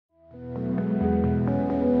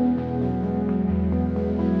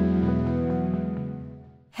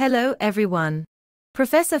Hello everyone.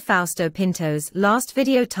 Professor Fausto Pinto's last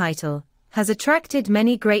video title has attracted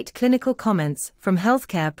many great clinical comments from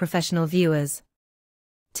healthcare professional viewers.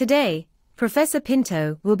 Today, Professor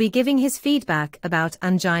Pinto will be giving his feedback about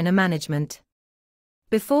angina management.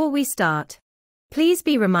 Before we start, please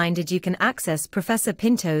be reminded you can access Professor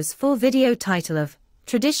Pinto's full video title of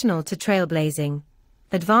Traditional to Trailblazing,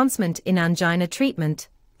 Advancement in Angina Treatment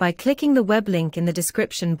by clicking the web link in the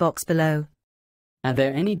description box below. Are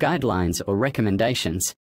there any guidelines or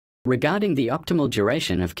recommendations regarding the optimal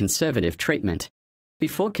duration of conservative treatment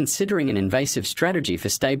before considering an invasive strategy for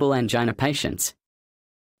stable angina patients?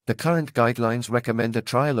 The current guidelines recommend a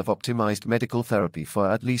trial of optimized medical therapy for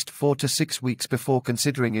at least 4 to 6 weeks before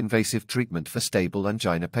considering invasive treatment for stable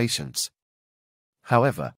angina patients.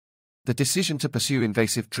 However, the decision to pursue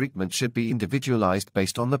invasive treatment should be individualized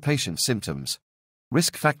based on the patient's symptoms,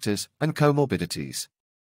 risk factors, and comorbidities.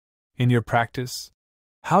 In your practice,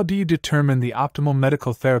 how do you determine the optimal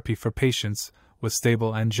medical therapy for patients with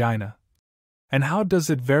stable angina? And how does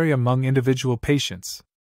it vary among individual patients?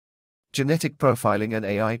 Genetic profiling and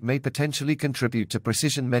AI may potentially contribute to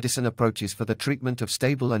precision medicine approaches for the treatment of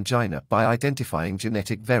stable angina by identifying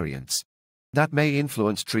genetic variants that may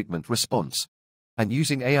influence treatment response, and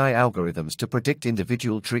using AI algorithms to predict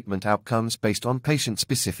individual treatment outcomes based on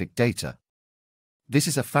patient-specific data. This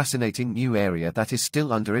is a fascinating new area that is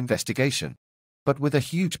still under investigation, but with a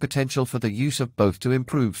huge potential for the use of both to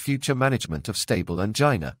improve future management of stable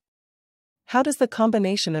angina. How does the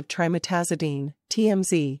combination of trimetazidine,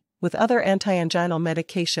 TMZ, with other anti-anginal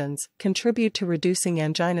medications contribute to reducing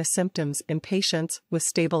angina symptoms in patients with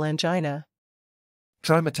stable angina?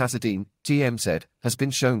 Trimetazidine, TMZ, has been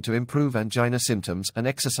shown to improve angina symptoms and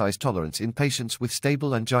exercise tolerance in patients with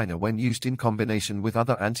stable angina when used in combination with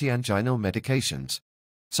other anti-anginal medications,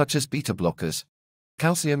 such as beta blockers,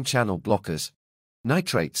 calcium channel blockers,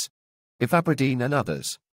 nitrates, ivabradine and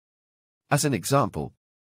others. As an example,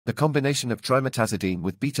 the combination of trimetazidine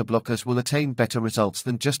with beta blockers will attain better results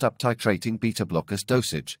than just up-titrating beta blockers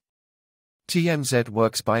dosage. TMZ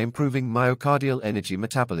works by improving myocardial energy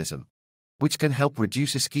metabolism, which can help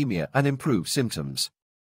reduce ischemia and improve symptoms.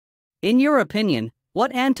 In your opinion,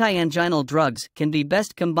 what anti-anginal drugs can be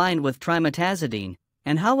best combined with trimetazidine,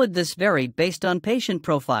 and how would this vary based on patient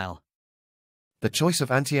profile? The choice of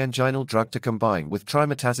anti-anginal drug to combine with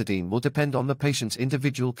trimetazidine will depend on the patient's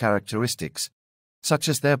individual characteristics, such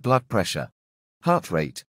as their blood pressure, heart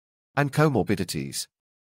rate, and comorbidities.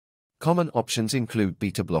 Common options include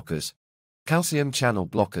beta blockers, calcium channel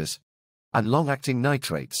blockers, and long-acting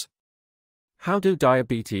nitrates. How do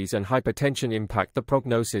diabetes and hypertension impact the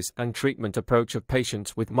prognosis and treatment approach of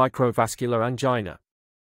patients with microvascular angina?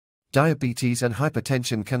 Diabetes and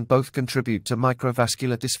hypertension can both contribute to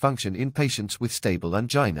microvascular dysfunction in patients with stable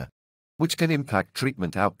angina, which can impact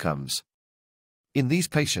treatment outcomes. In these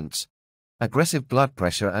patients, aggressive blood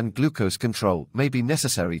pressure and glucose control may be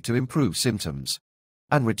necessary to improve symptoms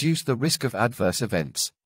and reduce the risk of adverse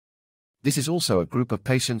events. This is also a group of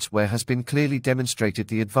patients where has been clearly demonstrated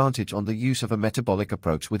the advantage on the use of a metabolic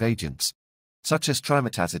approach with agents, such as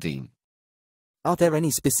trimetazidine. Are there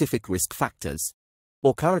any specific risk factors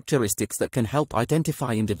or characteristics that can help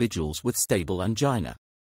identify individuals with stable angina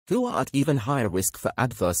who are at even higher risk for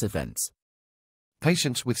adverse events?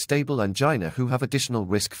 Patients with stable angina who have additional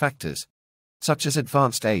risk factors, such as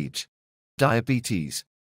advanced age, diabetes,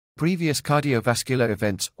 previous cardiovascular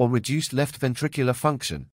events, or reduced left ventricular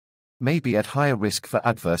function, may be at higher risk for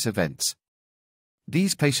adverse events.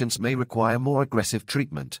 These patients may require more aggressive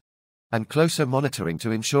treatment and closer monitoring to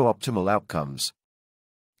ensure optimal outcomes.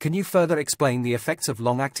 Can you further explain the effects of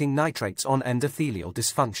long-acting nitrates on endothelial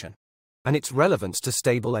dysfunction and its relevance to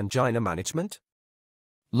stable angina management?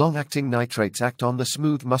 Long-acting nitrates act on the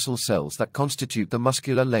smooth muscle cells that constitute the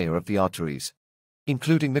muscular layer of the arteries,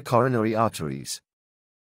 including the coronary arteries.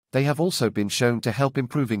 They have also been shown to help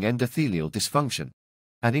improving endothelial dysfunction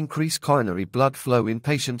and increase coronary blood flow in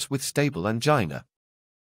patients with stable angina.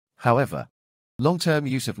 However, long-term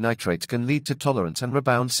use of nitrates can lead to tolerance and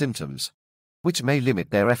rebound symptoms, which may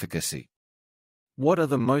limit their efficacy. What are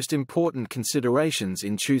the most important considerations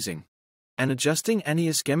in choosing and adjusting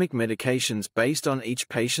anti-ischemic medications based on each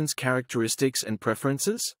patient's characteristics and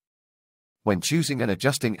preferences? When choosing and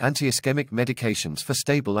adjusting anti-ischemic medications for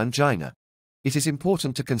stable angina, it is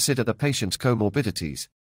important to consider the patient's comorbidities,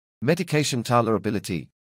 medication tolerability,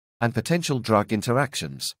 and potential drug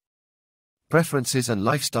interactions. Preferences and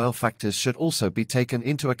lifestyle factors should also be taken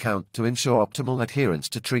into account to ensure optimal adherence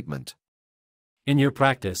to treatment. In your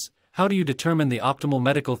practice, how do you determine the optimal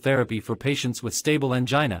medical therapy for patients with stable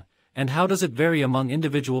angina, and how does it vary among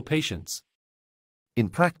individual patients? In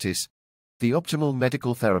practice, The optimal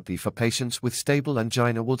medical therapy for patients with stable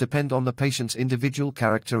angina will depend on the patient's individual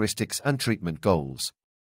characteristics and treatment goals.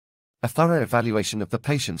 A thorough evaluation of the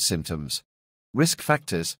patient's symptoms, risk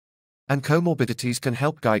factors, and comorbidities can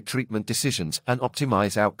help guide treatment decisions and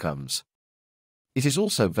optimize outcomes. It is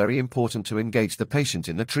also very important to engage the patient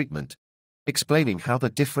in the treatment, explaining how the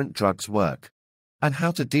different drugs work and how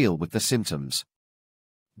to deal with the symptoms.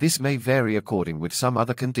 This may vary according with some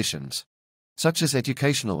other conditions, such as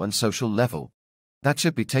educational and social level, that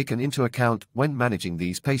should be taken into account when managing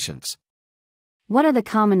these patients. What are the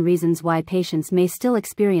common reasons why patients may still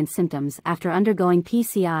experience symptoms after undergoing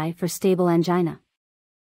PCI for stable angina?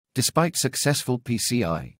 Despite successful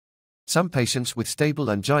PCI, some patients with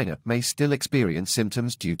stable angina may still experience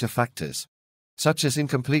symptoms due to factors such as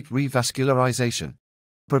incomplete revascularization,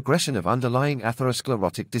 progression of underlying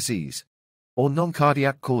atherosclerotic disease, or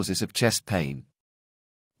non-cardiac causes of chest pain.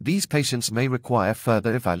 These patients may require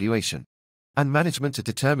further evaluation and management to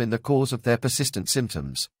determine the cause of their persistent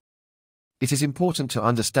symptoms. It is important to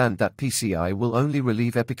understand that PCI will only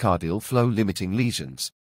relieve epicardial flow-limiting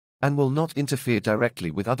lesions and will not interfere directly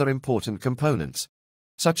with other important components,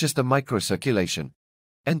 such as the microcirculation,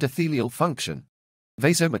 endothelial function,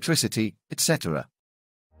 vasometricity, etc.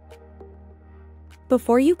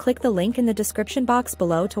 Before you click the link in the description box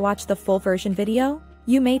below to watch the full version video,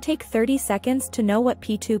 you may take 30 seconds to know what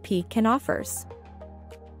P2P can offers.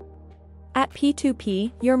 At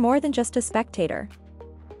P2P, you're more than just a spectator.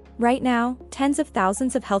 Right now, tens of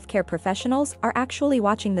thousands of healthcare professionals are actually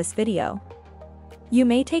watching this video. You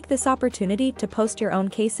may take this opportunity to post your own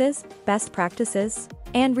cases, best practices,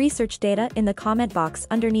 and research data in the comment box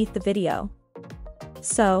underneath the video.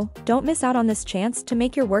 So, don't miss out on this chance to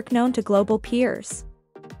make your work known to global peers.